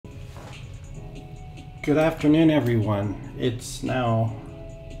Good afternoon, everyone. It's now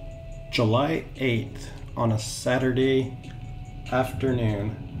July 8th on a Saturday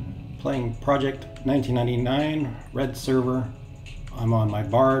afternoon, playing Project 1999, red server. I'm on my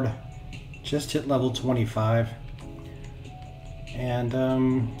Bard, just hit level 25, and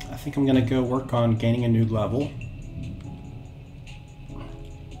I think I'm gonna go work on gaining a new level.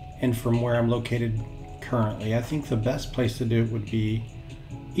 And from where I'm located currently, I think the best place to do it would be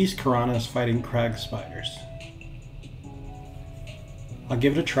East Karanas fighting crag spiders. I'll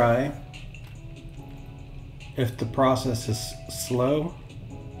give it a try. If the process is slow,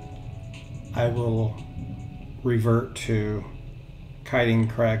 I will revert to kiting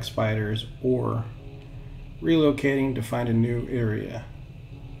crag spiders or relocating to find a new area.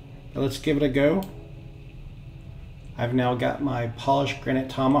 But let's give it a go. I've now got my polished granite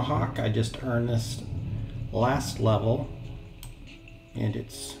tomahawk. I just earned this last level, and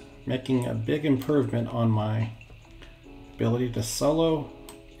it's making a big improvement on my ability to solo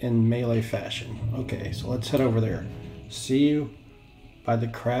in melee fashion. Okay, so let's head over there. See you by the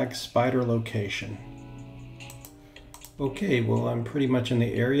crag spider location. Okay, well, I'm pretty much in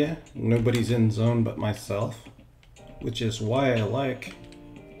the area. Nobody's in zone but myself, which is why I like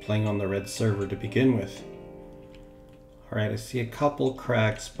playing on the red server to begin with. All right, I see a couple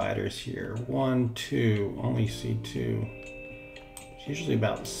crag spiders here. 1, 2, only see 2. It's usually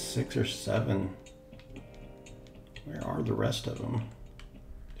about 6 or 7. Where are the rest of them?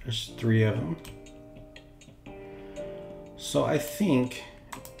 There's 3 of them. So I think,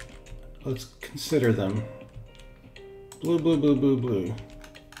 let's consider them. Blue, blue, blue, blue, blue.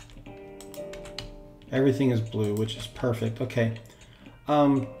 Everything is blue, which is perfect. Okay,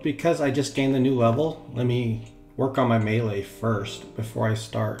 because I just gained the new level, let me work on my melee first before we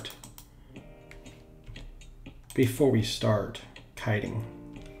start kiting.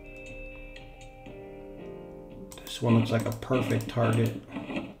 This one looks like a perfect target.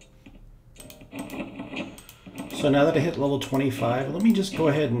 So now that I hit level 25, let me just go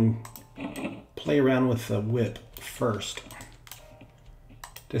ahead and play around with the whip first.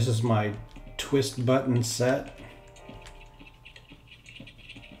 This is my twist button set.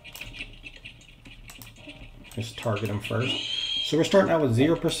 Just target him first. So we're starting out with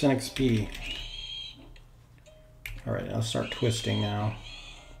 0% XP. All right, I'll start twisting now.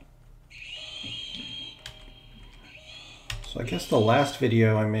 So I guess the last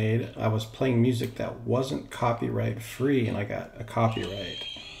video I made, I was playing music that wasn't copyright free, and I got a copyright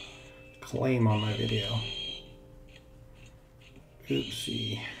claim on my video.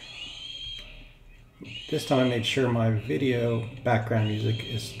 Oopsie. This time I made sure my video background music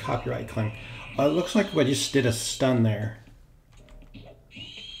is copyright claim. It looks like I just did a stun there.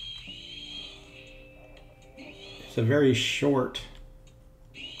 It's a very short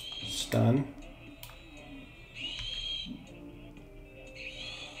stun.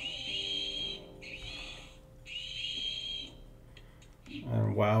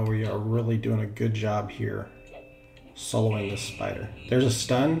 And wow, we are really doing a good job here soloing this spider. There's a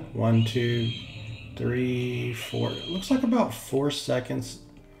stun. 1, 2, 3, 4. It looks like about 4 seconds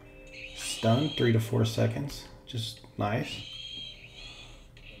stun, 3 to 4 seconds. Just nice.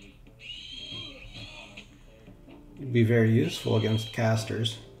 It'd be very useful against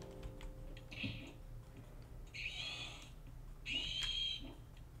casters.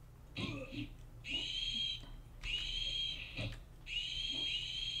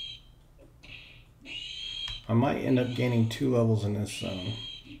 I might end up gaining 2 levels in this zone.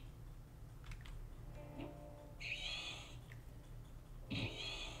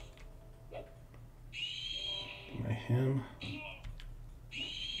 Him.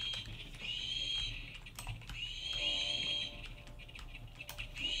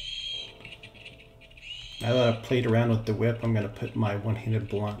 Now that I've played around with the whip, I'm going to put my one-handed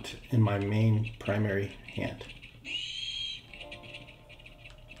blunt in my main primary hand.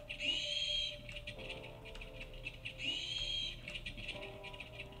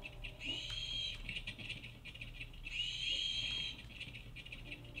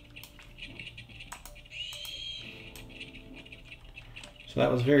 So that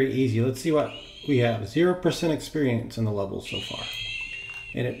was very easy. Let's see what we have. 0% experience in the level so far.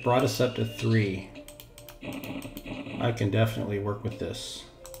 And it brought us up to 3. I can definitely work with this.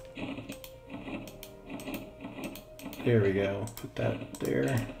 There we go. Put that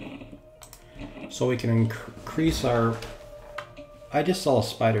there. So we can increase our... I just saw a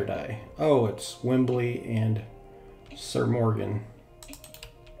spider die. Oh, it's Wembley and Sir Morgan.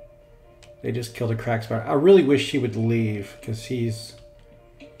 They just killed a crag spider. I really wish he would leave because he's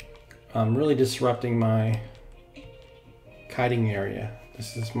really disrupting my kiting area.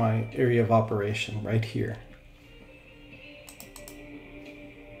 This is my area of operation right here.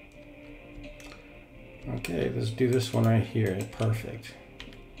 Okay, let's do this one right here. Perfect.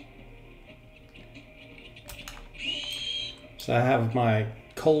 So I have my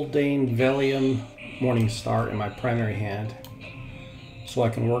Coldane Valium Morningstar in my primary hand, so I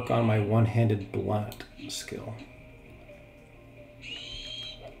can work on my one-handed blunt skill.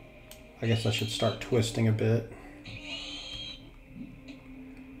 I guess I should start twisting a bit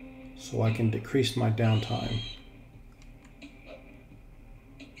so I can decrease my downtime.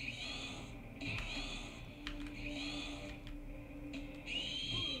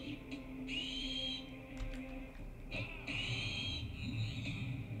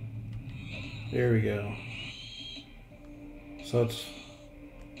 There we go. So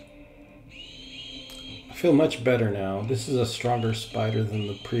I feel much better now. This is a stronger spider than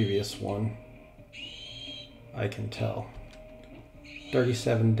the previous one. I can tell.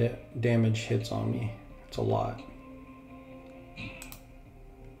 37 damage hits on me. It's a lot.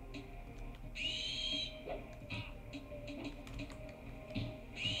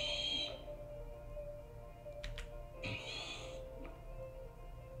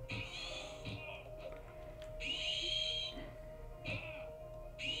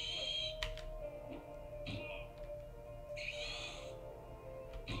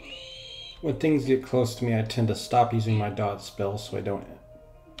 When things get close to me, I tend to stop using my dodge spell so I don't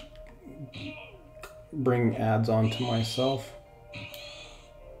bring ads onto myself.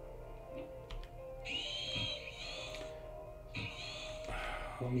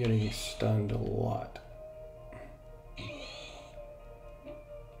 I'm getting stunned a lot.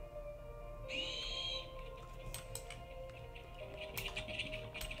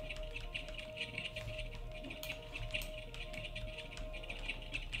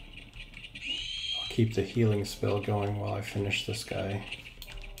 Keep the healing spell going while I finish this guy.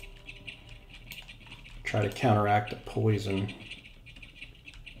 Try to counteract the poison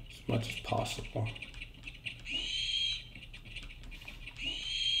as much as possible.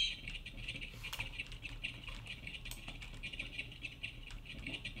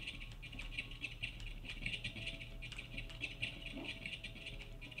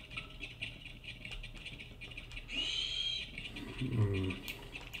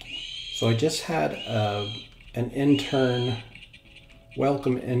 So I just had an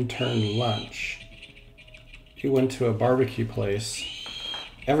welcome intern lunch. We went to a barbecue place.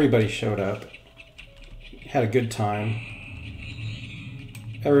 Everybody showed up. Had a good time.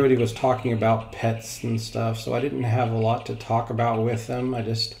 Everybody was talking about pets and stuff, so I didn't have a lot to talk about with them. I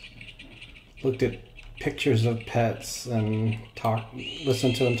just looked at pictures of pets and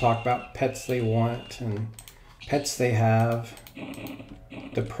listened to them talk about pets they want and pets they have.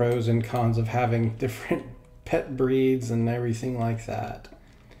 The pros and cons of having different pet breeds and everything like that.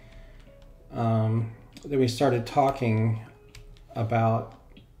 Then we started talking about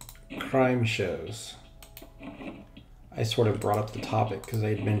crime shows. I sort of brought up the topic because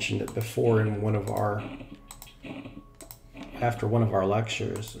they'd mentioned it before in after one of our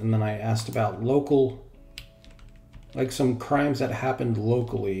lectures, and then I asked about some crimes that happened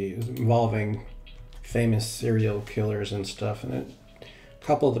locally involving famous serial killers and stuff, and a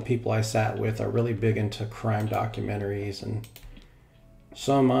couple of the people I sat with are really big into crime documentaries, and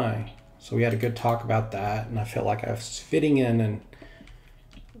so am I. So we had a good talk about that, and I felt like I was fitting in and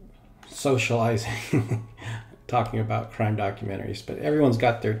socializing, talking about crime documentaries. But everyone's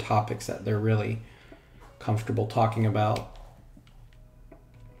got their topics that they're really comfortable talking about.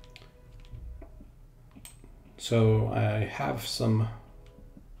 So I have some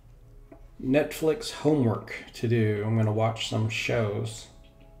Netflix homework to do. I'm going to watch some shows.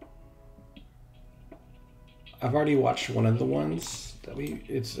 I've already watched one of the ones that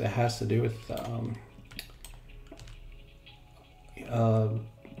it has to do with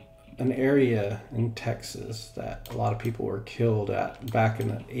an area in Texas that a lot of people were killed at back in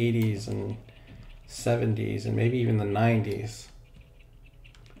the 80s and 70s and maybe even the 90s,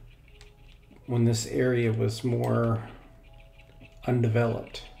 when this area was more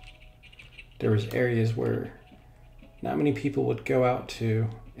undeveloped. There was areas where not many people would go out to,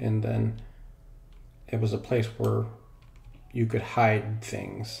 and then it was a place where you could hide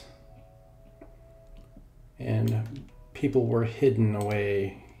things. And people were hidden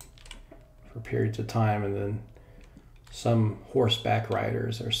away for periods of time, and then some horseback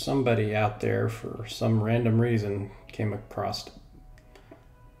riders or somebody out there for some random reason came across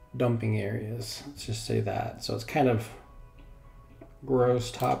dumping areas. Let's just say that. So it's kind of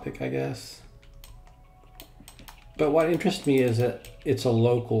gross topic, I guess. But what interests me is that it's a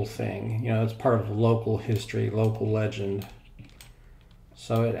local thing. You know, it's part of local history, local legend.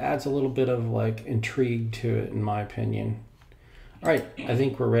 So it adds a little bit of like intrigue to it, in my opinion. All right, I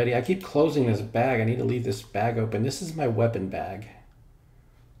think we're ready. I keep closing this bag. I need to leave this bag open. This is my weapon bag.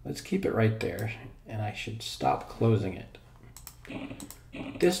 Let's keep it right there, and I should stop closing it.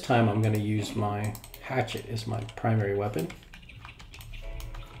 This time I'm going to use my hatchet as my primary weapon.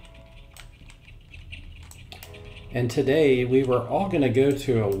 And today we were all going to go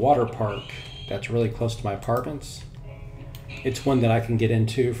to a water park that's really close to my apartments. It's one that I can get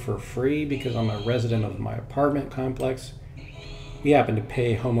into for free because I'm a resident of my apartment complex. We happen to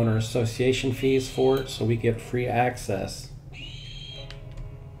pay homeowner association fees for it, so we get free access.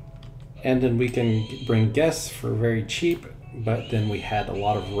 And then we can bring guests for very cheap, but then we had a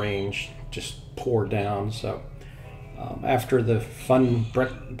lot of range just pour down. So after the fun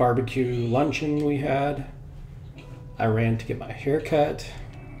barbecue luncheon we had, I ran to get my hair cut.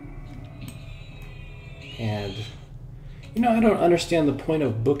 And you know, I don't understand the point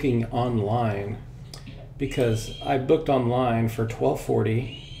of booking online, because I booked online for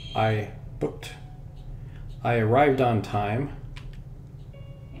 12:40. I arrived on time.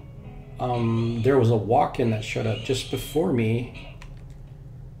 There was a walk-in that showed up just before me,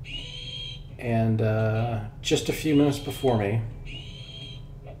 and just a few minutes before me.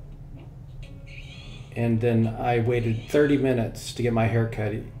 And then I waited 30 minutes to get my hair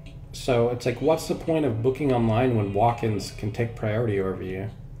cut. So it's like, what's the point of booking online when walk-ins can take priority over you?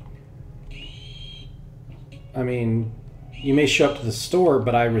 I mean, you may show up to the store,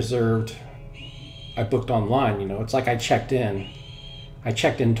 but I booked online, you know. It's like I checked in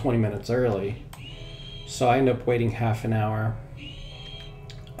 20 minutes early. So I ended up waiting half an hour.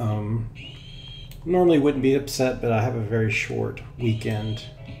 Normally wouldn't be upset, but I have a very short weekend,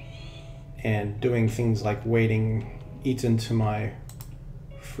 and doing things like waiting eats into my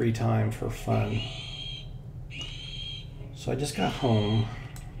free time for fun. So I just got home.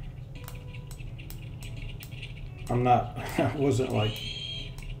 I wasn't like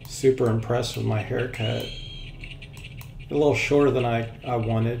super impressed with my haircut. A little shorter than I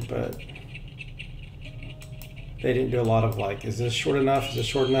wanted, but they didn't do a lot of like, is this short enough? Is this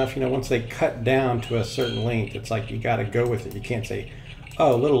short enough? You know, once they cut down to a certain length, it's like you got to go with it. You can't say,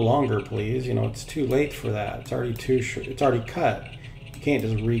 oh, a little longer, please. You know, it's too late for that. It's already too short. It's already cut. You can't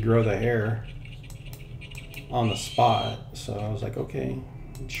just regrow the hair on the spot. So I was like, okay,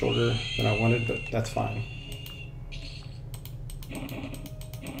 it's shorter than I wanted, but that's fine.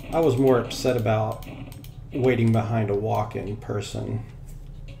 I was more upset about waiting behind a walk-in person.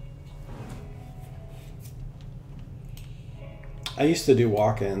 I used to do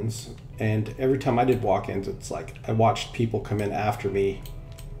walk-ins, and every time I did walk-ins, it's like I watched people come in after me,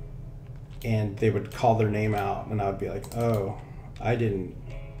 and they would call their name out, and I would be like, oh, I didn't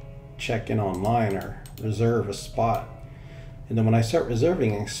check in online or reserve a spot. And then when I start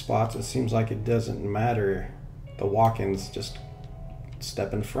reserving spots, it seems like it doesn't matter. The walk-ins just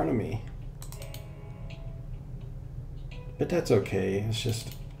step in front of me. But that's okay. It's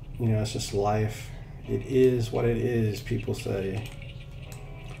just, you know, it's just life. It is what it is, people say.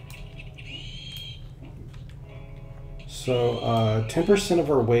 So 10% of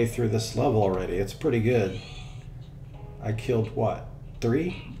our way through this level already. It's pretty good. I killed what?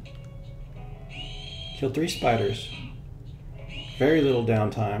 3? Killed 3 spiders. Very little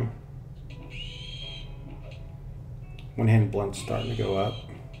downtime. One-hand blunt's starting to go up.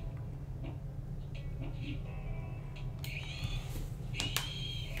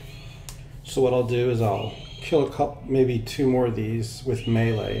 So what I'll do is I'll kill a couple, maybe 2 more of these with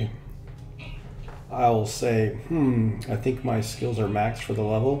melee. I'll say, I think my skills are maxed for the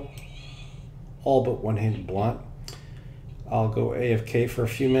level. All but one-handed blunt. I'll go AFK for a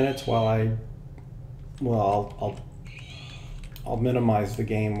few minutes while I'll minimize the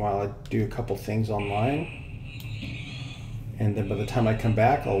game while I do a couple things online. And then by the time I come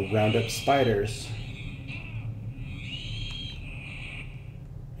back, I'll round up spiders.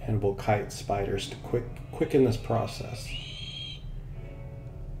 And we'll kite spiders to quicken this process.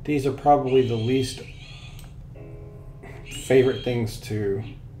 These are probably the least favorite things to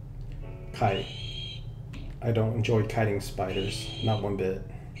kite. I don't enjoy kiting spiders, not one bit.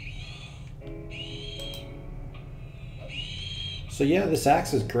 So yeah, this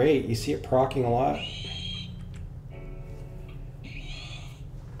axe is great. You see it proccing a lot.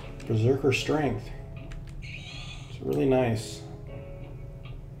 Berserker strength. It's really nice.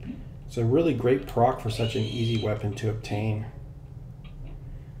 It's a really great proc for such an easy weapon to obtain.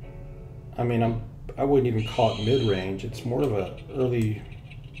 I mean, I wouldn't even call it mid-range. It's more of a early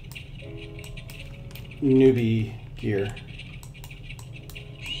newbie gear.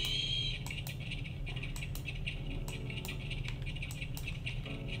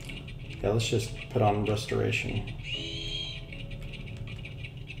 Yeah, let's just put on restoration.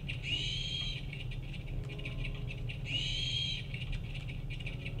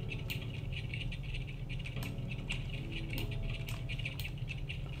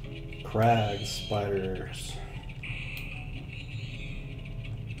 Crag spiders.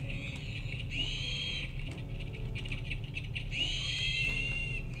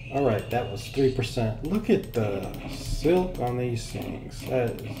 All right, that was 3%. Look at the silk on these things.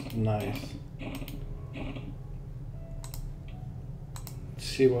 That is nice. Let's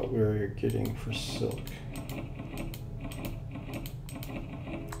see what we're getting for silk.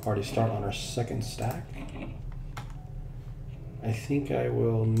 Already start on our second stack. I think I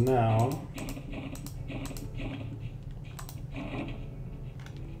will now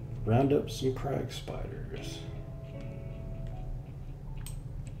round up some crag spiders.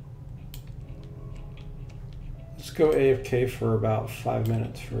 Let's go AFK for about 5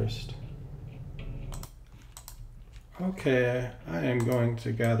 minutes first. Okay, I am going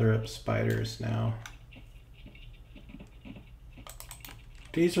to gather up spiders now.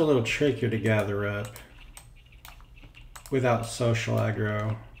 These are a little trickier to gather up without social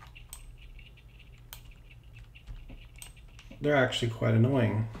aggro. They're actually quite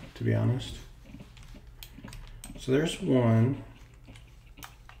annoying, to be honest. So there's one.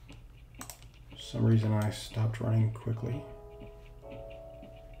 For some reason I stopped running quickly.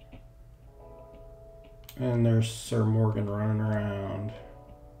 And there's Sir Morgan running around.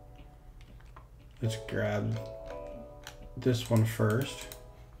 Let's grab this one first.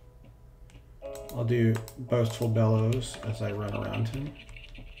 I'll do Boastful Bellows as I run around him.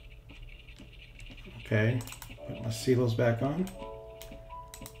 Okay, put my seals back on.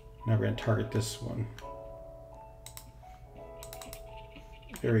 Now we're going to target this one.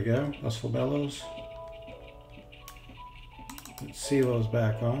 There we go, Boastful Bellows. Put seals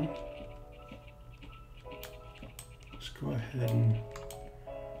back on. Let's go ahead and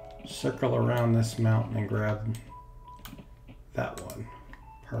circle around this mountain and grab that one.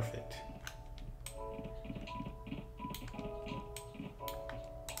 Perfect.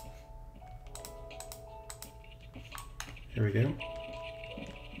 Here we go.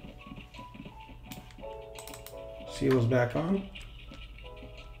 Seal's back on.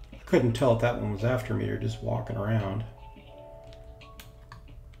 I couldn't tell if that one was after me or just walking around.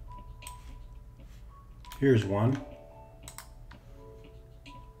 Here's one.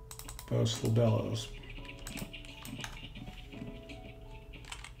 Boastful Bellows.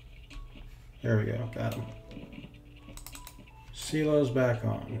 There we go, got him. Silo's back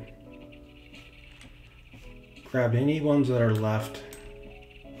on. Grab any ones that are left.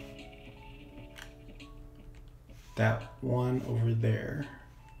 That one over there.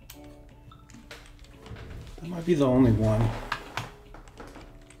 That might be the only one.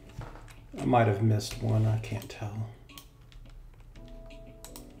 I might have missed one, I can't tell.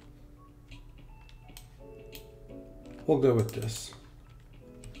 We'll go with this.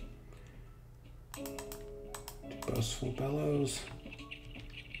 Boastful Bellows.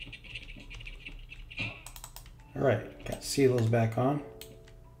 All right, got Silos back on.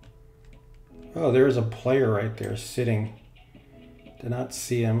 Oh, there's a player right there sitting. Did not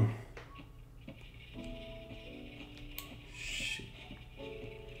see him. Shoot.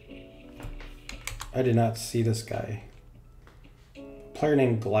 I did not see this guy. Player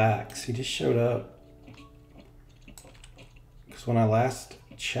named Glax, he just showed up. Because when I last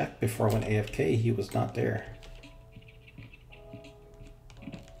checked before I went AFK, he was not there.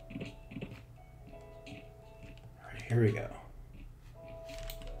 Here we go.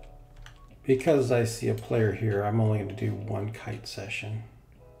 Because I see a player here, I'm only going to do one kite session.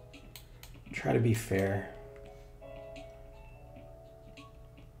 Try to be fair.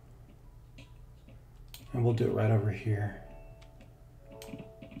 And we'll do it right over here.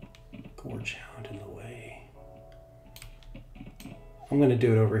 Gorge Hound in the way. I'm going to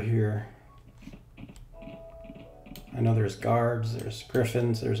do it over here. I know there's guards, there's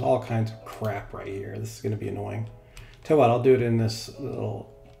griffins, there's all kinds of crap right here. This is going to be annoying. Tell you what, I'll do it in this little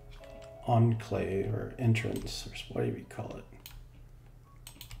enclave or entrance, or what do you call it?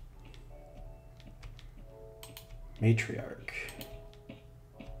 Matriarch.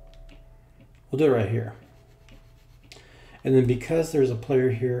 We'll do it right here. And then because there's a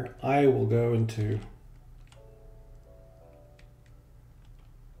player here, I will go into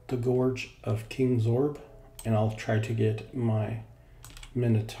the Gorge of King's Orb, and I'll try to get my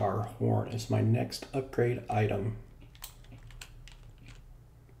Minotaur Horn as my next upgrade item.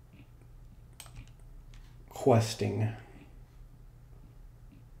 Questing.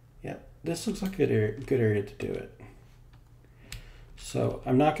 Yep, this looks like a good area to do it. So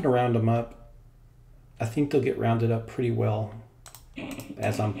I'm not going to round them up. I think they'll get rounded up pretty well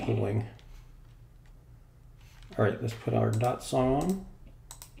as I'm pulling. All right, let's put our dot song on.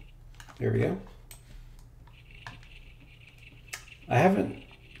 There we go. I haven't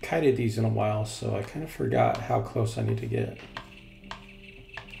kited these in a while, so I kind of forgot how close I need to get.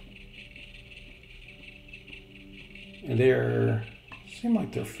 And they seem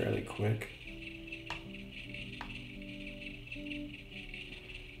like they're fairly quick.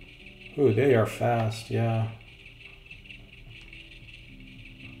 Ooh, they are fast, yeah.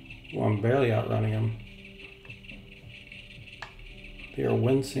 Ooh, I'm barely outrunning them. They are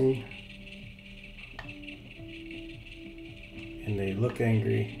wincing. And they look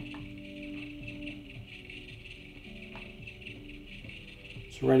angry.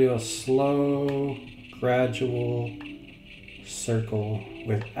 So we're gonna do a slow, gradual circle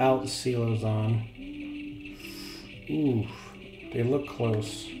without silos on. Ooh, they look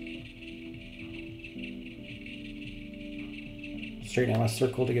close. Straighten out my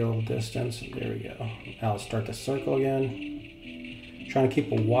circle to get a little distance. There we go. Now let's start the circle again. Trying to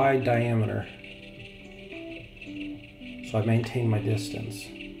keep a wide diameter so I maintain my distance.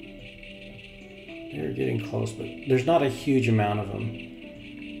 They're getting close, but there's not a huge amount of them.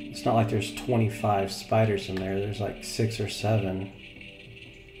 It's not like there's 25 spiders in there. There's like 6 or 7.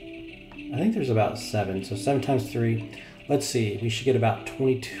 I think there's about 7. So 7 times 3. Let's see. We should get about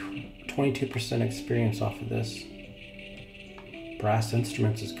 22% experience off of this. Brass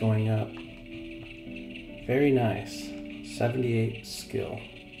instruments is going up. Very nice. 78 skill.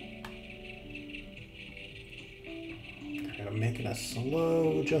 I'm making a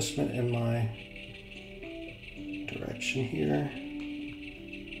slow adjustment in my direction here.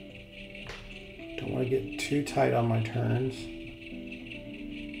 Don't want to get too tight on my turns.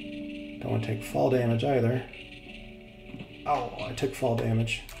 Don't want to take fall damage either. Oh, I took fall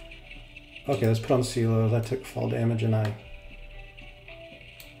damage. Okay, let's put on silos. I took fall damage and I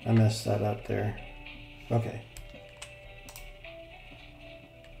messed that up there. Okay.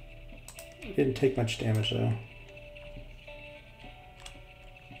 It didn't take much damage though.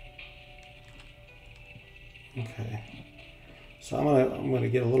 Okay. So I'm gonna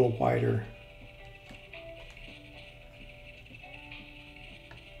get a little wider.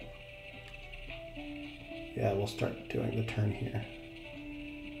 Yeah, we'll start doing the turn here.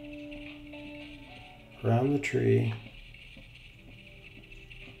 Around the tree.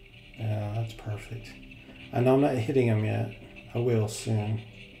 Yeah, that's perfect. I know I'm not hitting him yet. I will soon.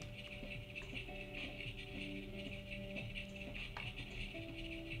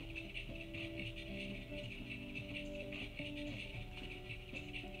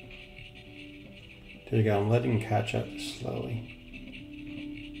 There you go. I'm letting him catch up slowly.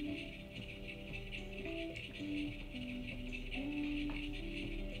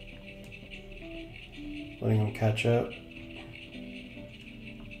 Letting him catch up.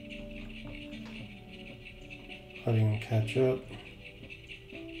 Letting him catch up.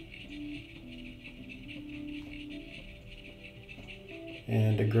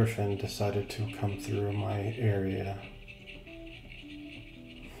 And a griffin decided to come through my area.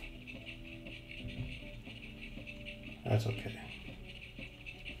 That's okay.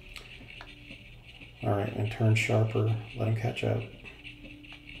 All right, and turn sharper. Let him catch up.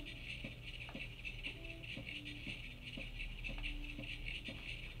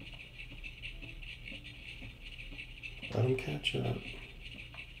 Let them catch up.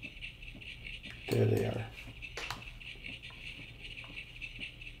 There they are.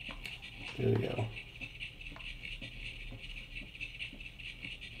 There we go.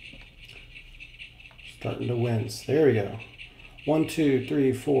 Starting to wince. There we go. 1, 2,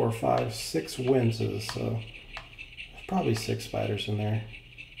 3, 4, 5, 6 winces. So there's probably 6 spiders in there.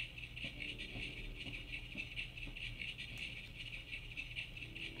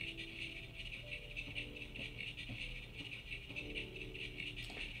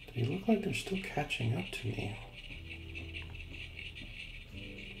 They look like they're still catching up to me.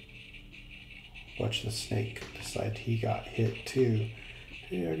 Watch the snake decide he got hit too.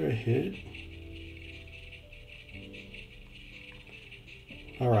 Hey, I got hit.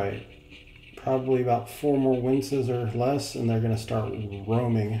 Alright, probably about 4 more winces or less and they're going to start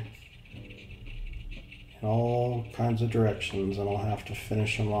roaming in all kinds of directions and I'll have to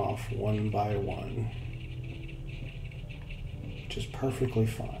finish them off one by one. Which is perfectly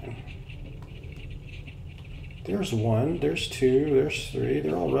fine. There's 1, there's 2, there's 3,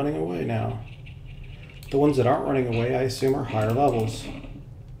 they're all running away now. The ones that aren't running away I assume are higher levels.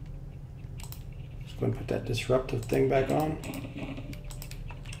 Just go and put that disruptive thing back on.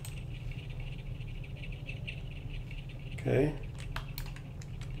 Okay.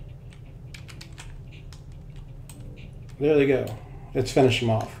 There they go. Let's finish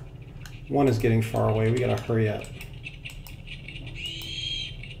them off. One is getting far away. We gotta hurry up.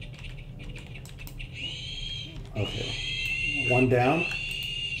 Okay. One down.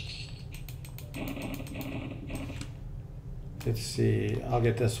 Let's see. I'll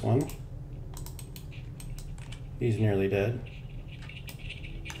get this one. He's nearly dead.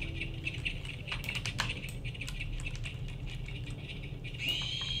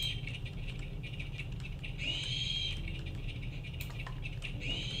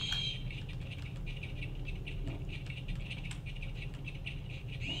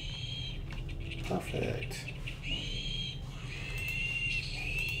 Perfect.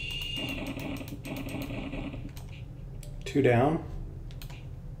 Two down.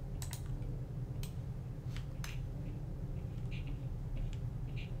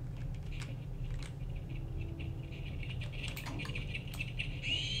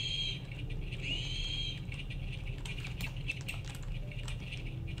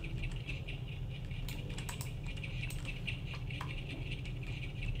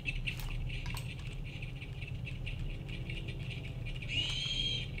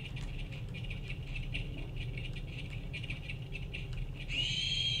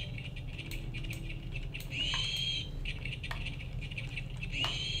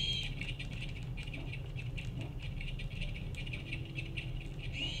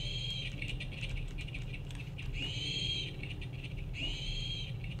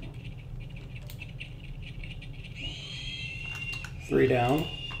 Three down.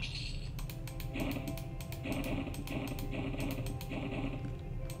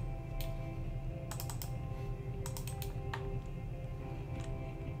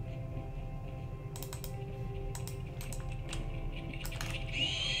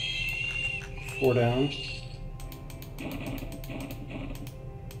 Four down.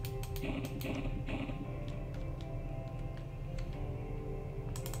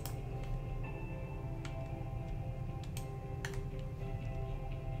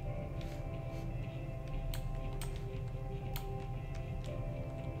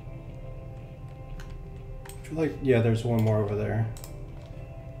 I feel like, yeah, there's one more over there.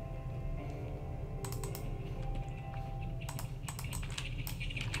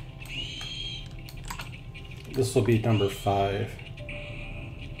 This will be number 5.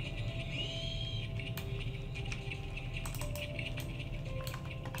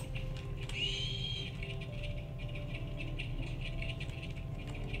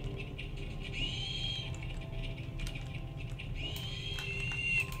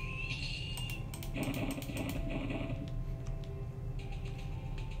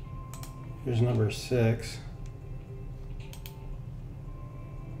 Here's number 6.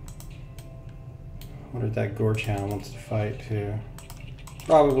 I wonder if that Gorge Hound wants to fight too.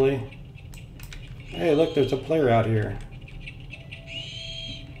 Probably. Hey, look, there's a player out here.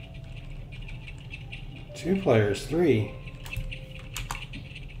 2 players, 3.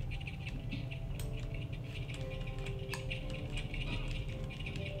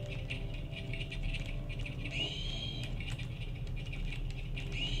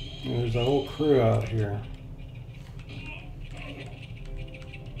 There's a whole crew out here.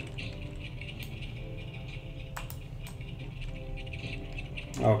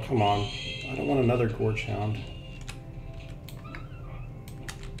 Oh, come on. I don't want another Gorge Hound.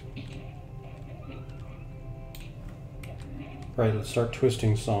 Right, let's start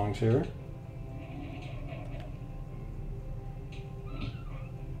twisting songs here.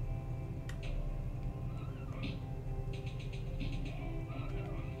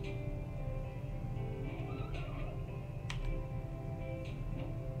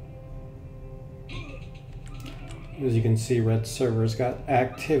 As you can see, red server's got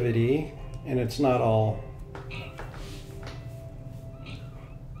activity, and it's not all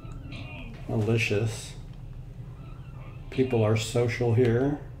malicious. People are social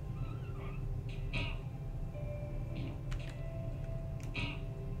here.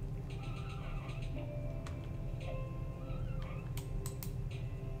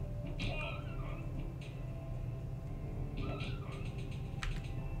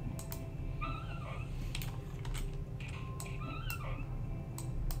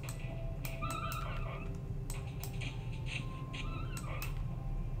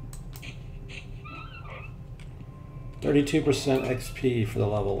 $32% XP for the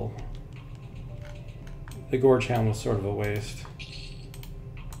level. The Gorge Hound was sort of a waste.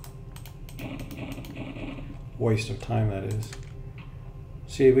 Waste of time, that is.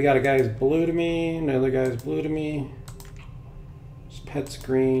 See, we got a guy who's blue to me, another guy's blue to me. His pet's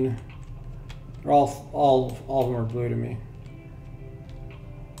green. They're all of them are blue to me.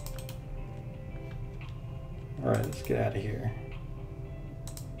 All right, let's get out of here.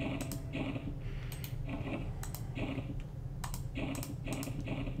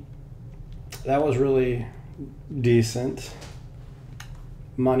 That was really decent.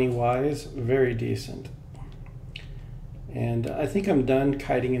 Money-wise, very decent. And I think I'm done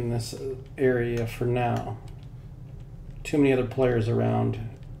kiting in this area for now. Too many other players around.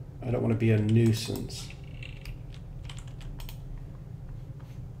 I don't want to be a nuisance.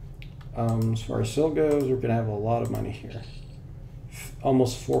 As far as silk goes, we're going to have a lot of money here.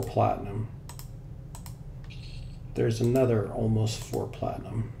 Almost 4 platinum. There's another almost 4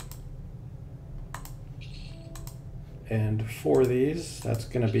 platinum. And 4 of these, that's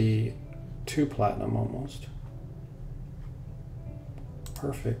going to be 2 platinum almost.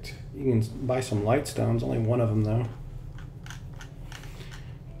 Perfect. You can buy some light stones, only 1 of them though.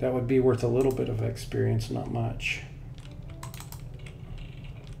 That would be worth a little bit of experience, not much.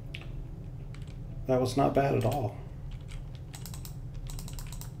 That was not bad at all.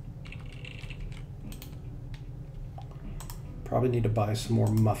 Probably need to buy some more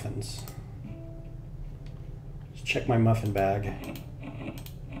muffins. Let's check my muffin bag.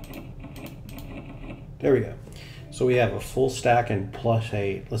 There we go. So we have a full stack and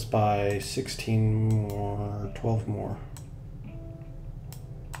 +8. Let's buy 16 more, 12 more.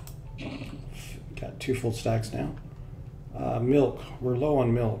 Got 2 full stacks now. Milk. We're low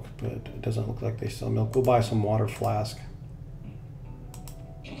on milk, but it doesn't look like they sell milk. We'll buy some water flask.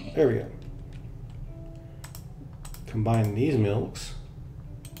 There we go. Combine these milks.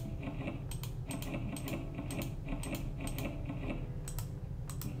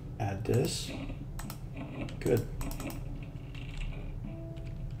 Add this. Good.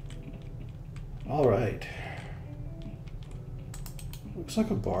 All right. Looks like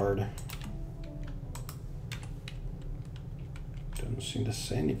a bard. Doesn't seem to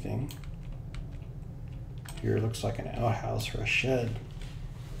say anything. Here looks like an outhouse or a shed.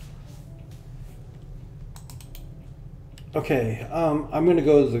 Okay, I'm gonna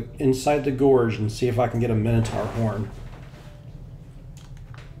go inside the gorge and see if I can get a minotaur horn.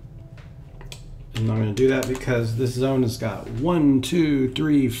 And I'm gonna do that because this zone has got 1, 2,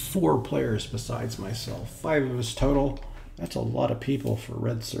 3, 4 players besides myself. 5 of us total. That's a lot of people for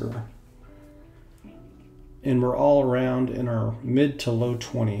red server. And we're all around in our mid to low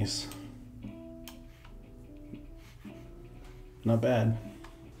 20s. Not bad.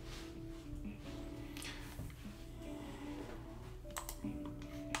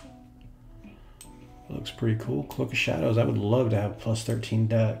 Looks pretty cool. Cloak of Shadows. I would love to have +13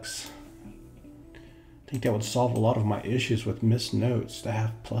 dex. I think that would solve a lot of my issues with missed notes to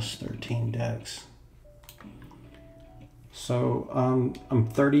have +13 dex. So I'm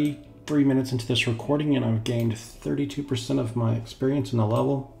 33 minutes into this recording and I've gained 32% of my experience in the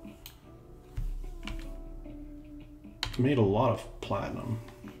level. Made a lot of platinum.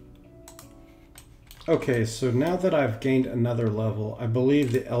 Okay, so now that I've gained another level, I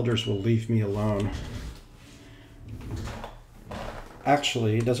believe the elders will leave me alone.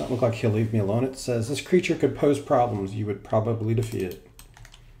 Actually, it doesn't look like he'll leave me alone. It says, this creature could pose problems. You would probably defeat it.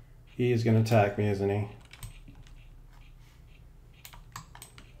 He is going to attack me, isn't he?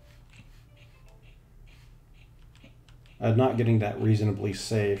 I'm not getting that reasonably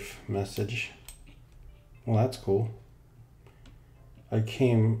safe message. Well, that's cool. I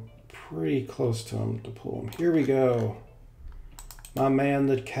came pretty close to him to pull him. Here we go. My man,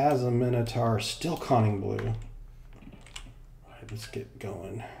 the Chasm Minotaur, still conning blue. All right, let's get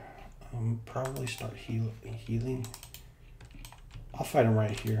going. Probably start healing. I'll fight him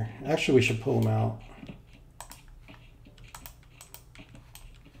right here. Actually, we should pull him out.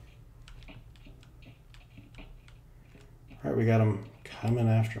 All right, we got him coming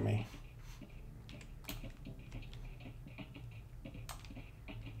after me.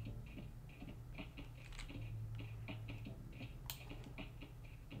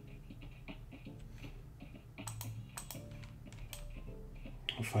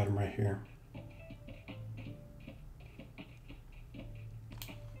 I'll fight him right here.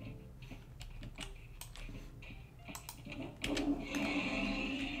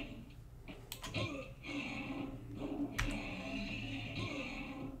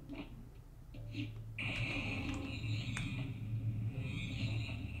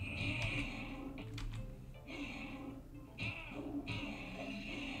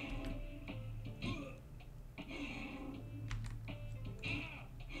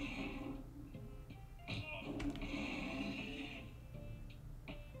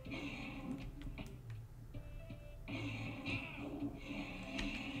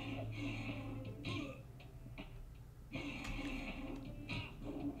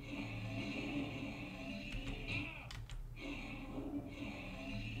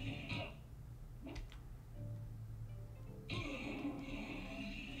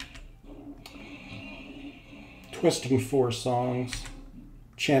 Twisting Four Songs,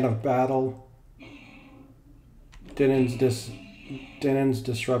 Chant of Battle, Denon's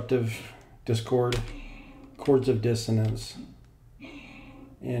Disruptive Discord, Chords of Dissonance,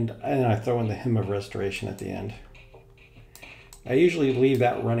 and I throw in the Hymn of Restoration at the end. I usually leave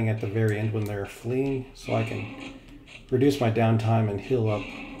that running at the very end when they're fleeing so I can reduce my downtime and heal up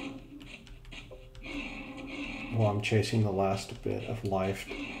while I'm chasing the last bit of life.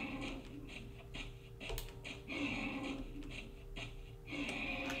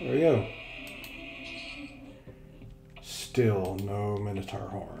 There we go. Still no Minotaur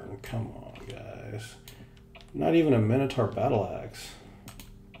Horn. Come on, guys. Not even a Minotaur Battle Axe.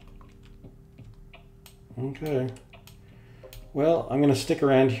 Okay. Well, I'm going to stick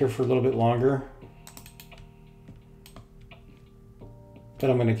around here for a little bit longer. But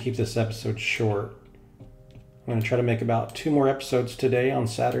I'm going to keep this episode short. I'm going to try to make about 2 more episodes today on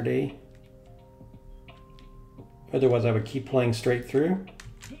Saturday. Otherwise, I would keep playing straight through.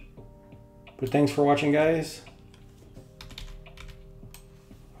 But thanks for watching, guys.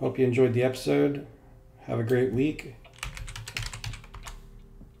 Hope you enjoyed the episode. Have a great week.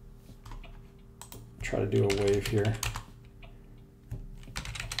 Try to do a wave here.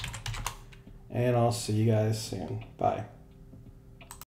 And I'll see you guys soon. Bye.